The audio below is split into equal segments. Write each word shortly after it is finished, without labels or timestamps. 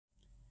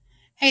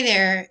Hey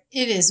there,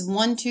 it is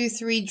 1, 2,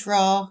 3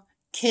 draw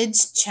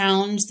Kids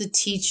Challenge the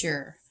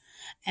Teacher.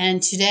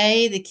 And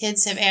today the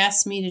kids have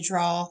asked me to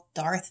draw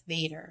Darth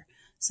Vader.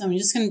 So I'm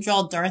just going to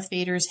draw Darth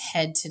Vader's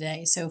head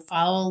today. So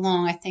follow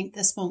along. I think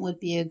this one would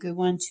be a good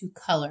one to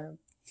color.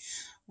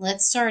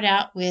 Let's start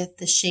out with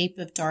the shape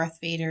of Darth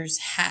Vader's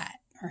hat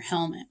or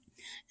helmet.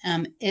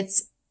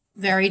 It's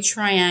very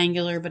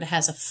triangular, but it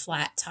has a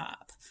flat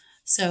top.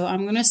 So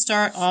I'm going to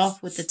start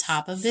off with the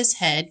top of his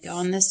head, go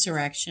in this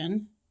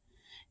direction.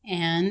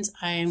 And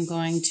I am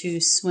going to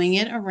swing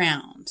it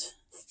around.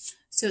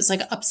 So it's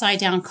like an upside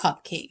down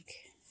cupcake.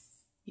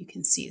 You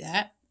can see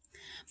that.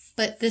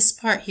 But this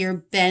part here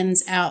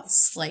bends out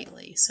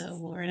slightly. So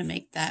we're going to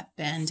make that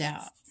bend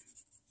out.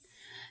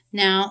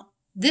 Now,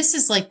 this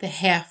is like the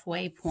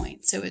halfway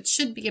point. So it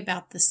should be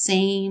about the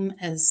same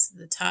as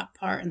the top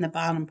part and the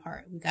bottom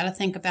part. We got to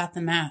think about the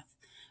math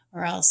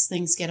or else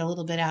things get a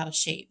little bit out of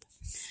shape.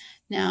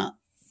 Now,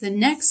 the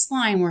next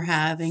line we're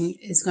having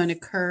is going to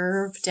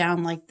curve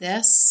down like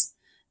this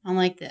and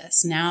like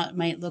this. Now it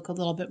might look a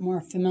little bit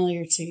more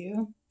familiar to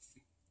you.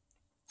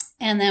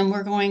 And then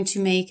we're going to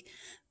make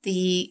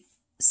the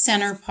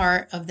center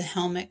part of the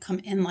helmet come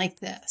in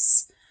like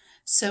this.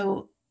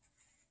 So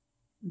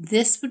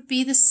this would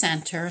be the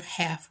center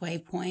halfway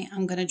point.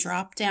 I'm going to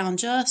drop down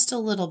just a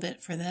little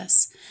bit for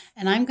this.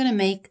 And I'm going to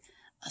make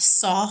a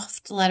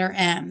soft letter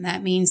M.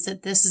 That means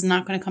that this is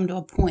not going to come to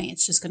a point.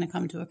 It's just going to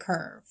come to a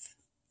curve.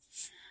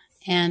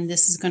 And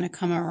this is going to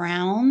come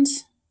around,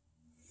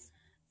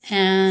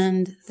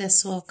 and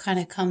this will kind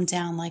of come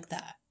down like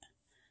that.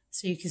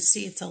 So you can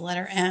see it's a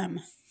letter M.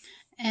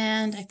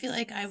 And I feel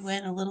like I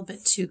went a little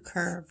bit too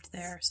curved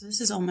there. So this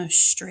is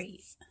almost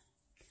straight.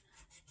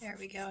 There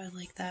we go. I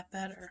like that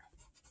better.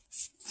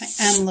 I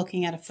am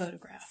looking at a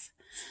photograph.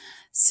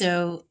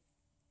 So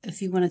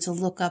if you wanted to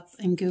look up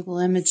in Google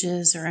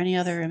Images or any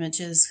other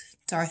images,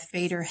 Darth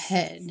Vader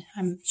head,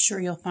 I'm sure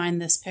you'll find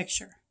this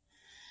picture.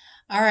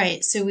 All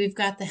right, so we've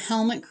got the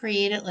helmet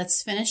created.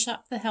 Let's finish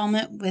up the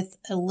helmet with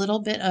a little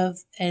bit of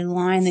a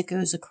line that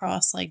goes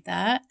across like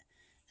that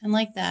and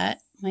like that.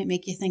 Might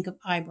make you think of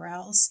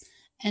eyebrows.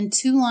 And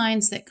two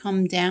lines that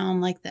come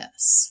down like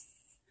this.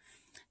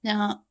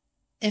 Now,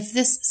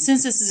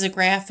 since this is a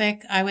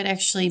graphic, I would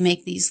actually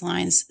make these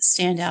lines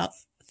stand out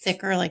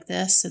thicker like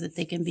this so that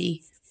they can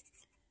be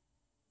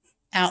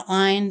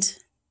outlined.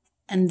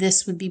 And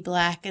this would be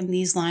black and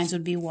these lines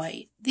would be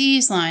white.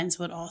 These lines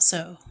would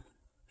also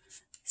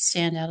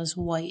stand out as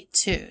white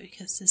too,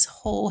 because this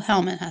whole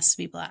helmet has to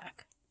be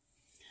black.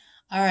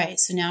 All right,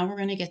 so now we're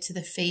going to get to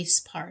the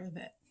face part of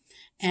it.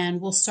 And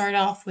we'll start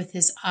off with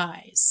his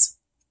eyes.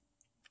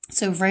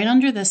 So right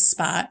under this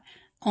spot,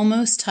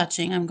 almost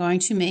touching, I'm going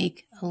to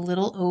make a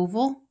little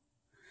oval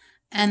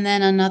and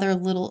then another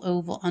little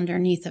oval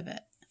underneath of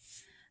it.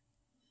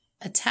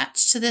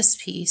 Attached to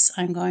this piece,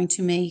 I'm going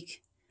to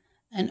make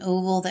an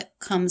oval that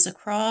comes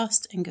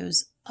across and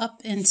goes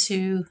up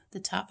into the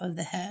top of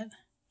the head.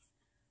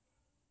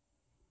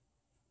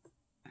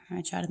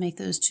 I try to make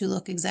those two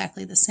look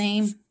exactly the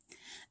same,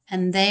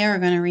 and they are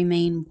going to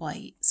remain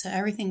white. So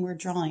everything we're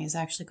drawing is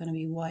actually going to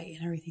be white,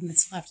 and everything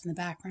that's left in the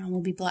background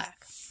will be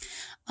black.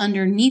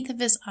 Underneath of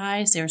his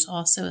eyes, there's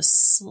also a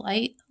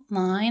slight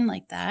line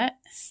like that.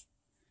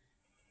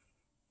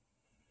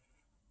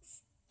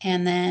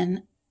 And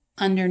then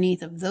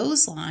underneath of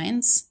those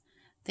lines,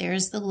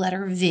 there's the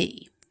letter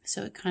V.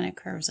 So it kind of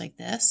curves like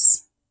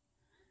this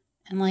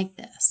and like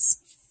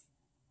this.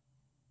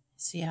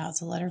 See how it's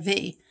a letter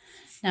V.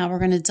 Now we're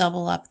going to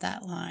double up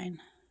that line.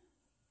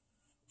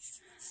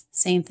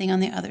 Same thing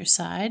on the other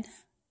side.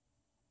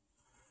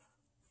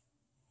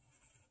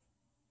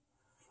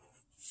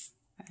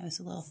 That was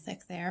a little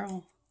thick there.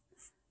 We'll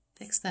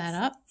fix that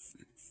up.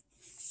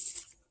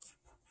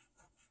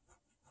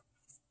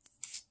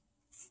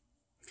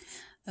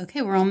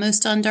 Okay, we're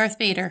almost done Darth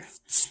Vader.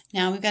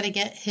 Now we've got to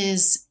get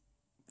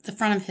the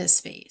front of his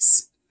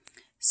face.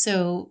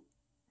 So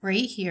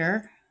right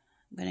here,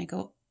 I'm going to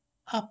go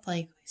up,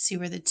 like see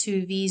where the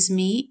two V's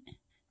meet,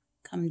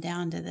 come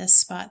down to this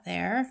spot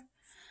there,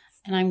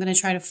 and I'm going to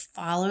try to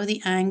follow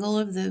the angle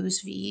of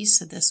those V's.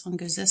 So this one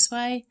goes this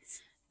way,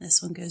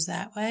 this one goes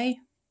that way,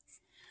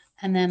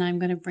 and then I'm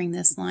going to bring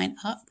this line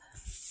up,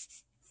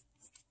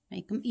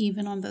 make them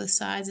even on both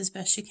sides as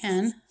best you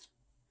can.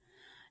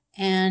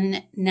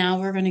 And now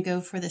we're going to go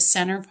for the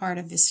center part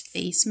of his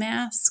face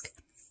mask,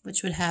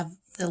 which would have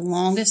the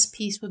longest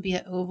piece would be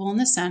an oval in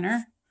the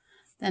center.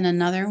 Then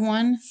another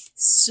one,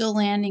 still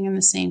landing in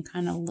the same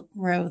kind of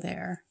row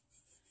there.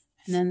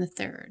 And then the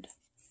third.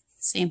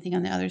 Same thing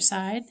on the other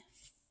side.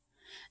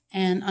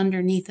 And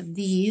underneath of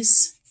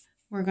these,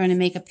 we're going to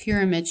make a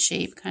pyramid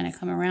shape, kind of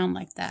come around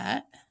like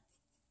that.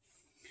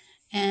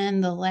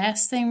 And the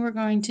last thing we're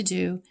going to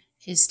do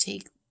is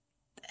take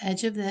the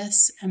edge of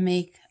this and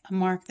make a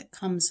mark that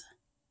comes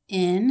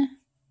in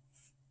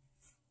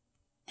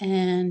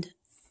and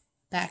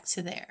back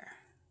to there.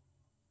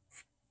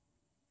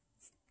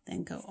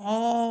 Then go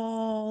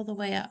all the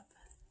way up.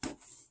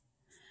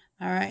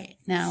 All right,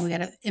 now we got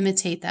to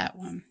imitate that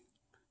one.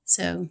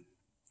 So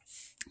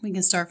we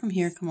can start from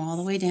here, come all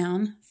the way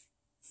down,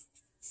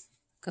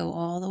 go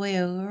all the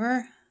way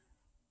over.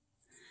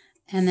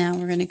 And now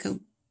we're going to go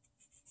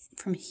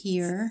from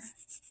here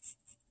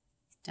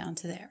down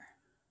to there.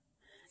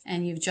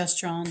 And you've just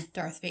drawn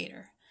Darth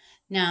Vader.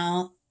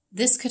 Now,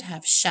 this could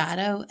have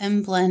shadow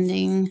and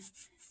blending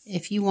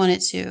if you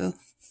wanted to,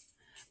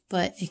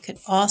 but it could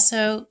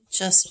also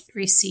just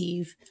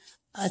receive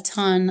a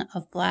ton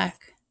of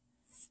black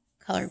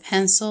colored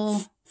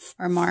pencil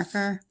or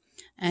marker,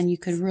 and you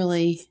could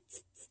really,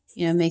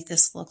 make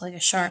this look like a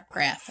sharp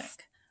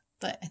graphic.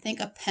 But I think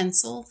a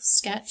pencil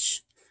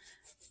sketch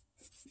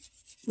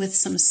with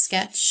some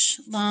sketch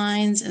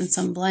lines and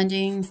some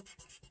blending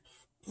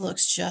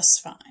looks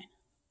just fine.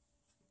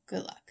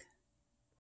 Good luck.